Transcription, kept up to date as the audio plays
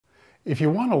If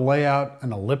you want to lay out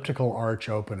an elliptical arch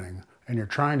opening and you're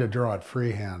trying to draw it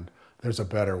freehand, there's a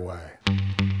better way.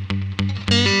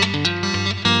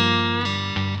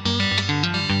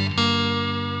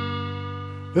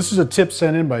 This is a tip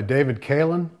sent in by David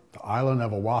Kalin, the island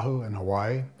of Oahu in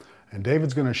Hawaii, and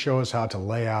David's going to show us how to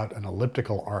lay out an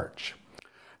elliptical arch.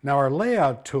 Now our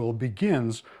layout tool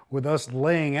begins with us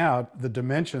laying out the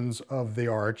dimensions of the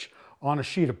arch on a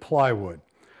sheet of plywood.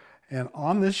 And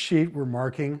on this sheet we're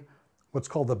marking what's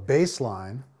called the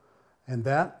baseline, and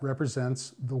that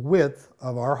represents the width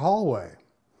of our hallway.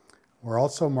 We're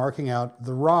also marking out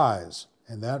the rise,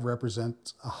 and that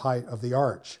represents a height of the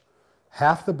arch.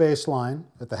 Half the baseline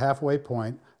at the halfway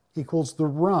point equals the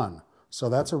run. So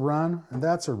that's a run and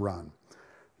that's a run.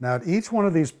 Now at each one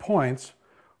of these points,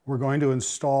 we're going to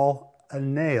install a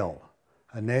nail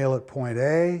at point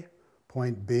A,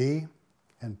 point B,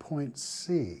 and point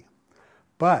C.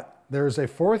 But there is a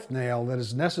fourth nail that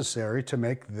is necessary to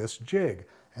make this jig,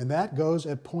 and that goes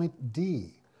at point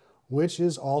D, which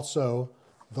is also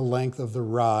the length of the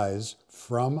rise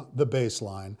from the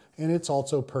baseline, and it's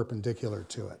also perpendicular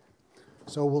to it.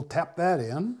 So we'll tap that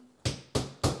in.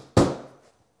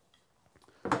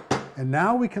 And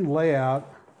now we can lay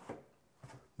out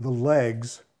the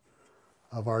legs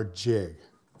of our jig.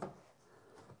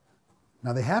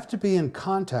 Now they have to be in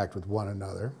contact with one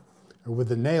another, or with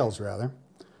the nails rather.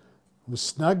 We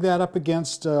snug that up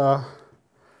against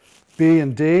B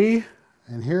and D,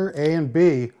 and here A and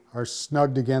B are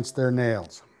snugged against their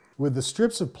nails. With the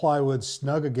strips of plywood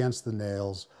snug against the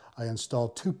nails, I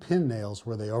installed 2 pin nails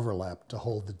where they overlap to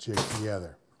hold the jig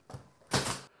together.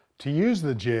 To use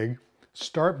the jig,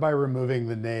 start by removing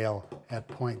the nail at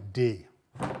point D.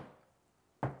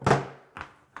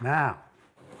 Now,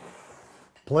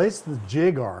 place the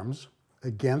jig arms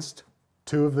against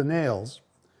 2 of the nails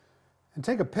and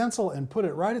take a pencil and put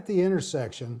it right at the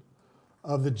intersection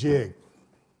of the jig.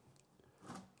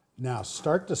 Now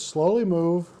start to slowly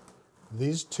move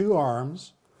these 2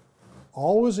 arms,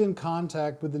 always in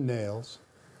contact with the nails,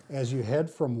 as you head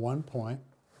from one point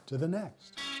to the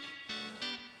next.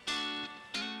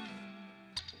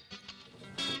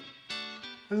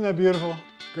 Isn't that beautiful?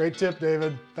 Great tip,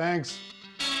 David. Thanks.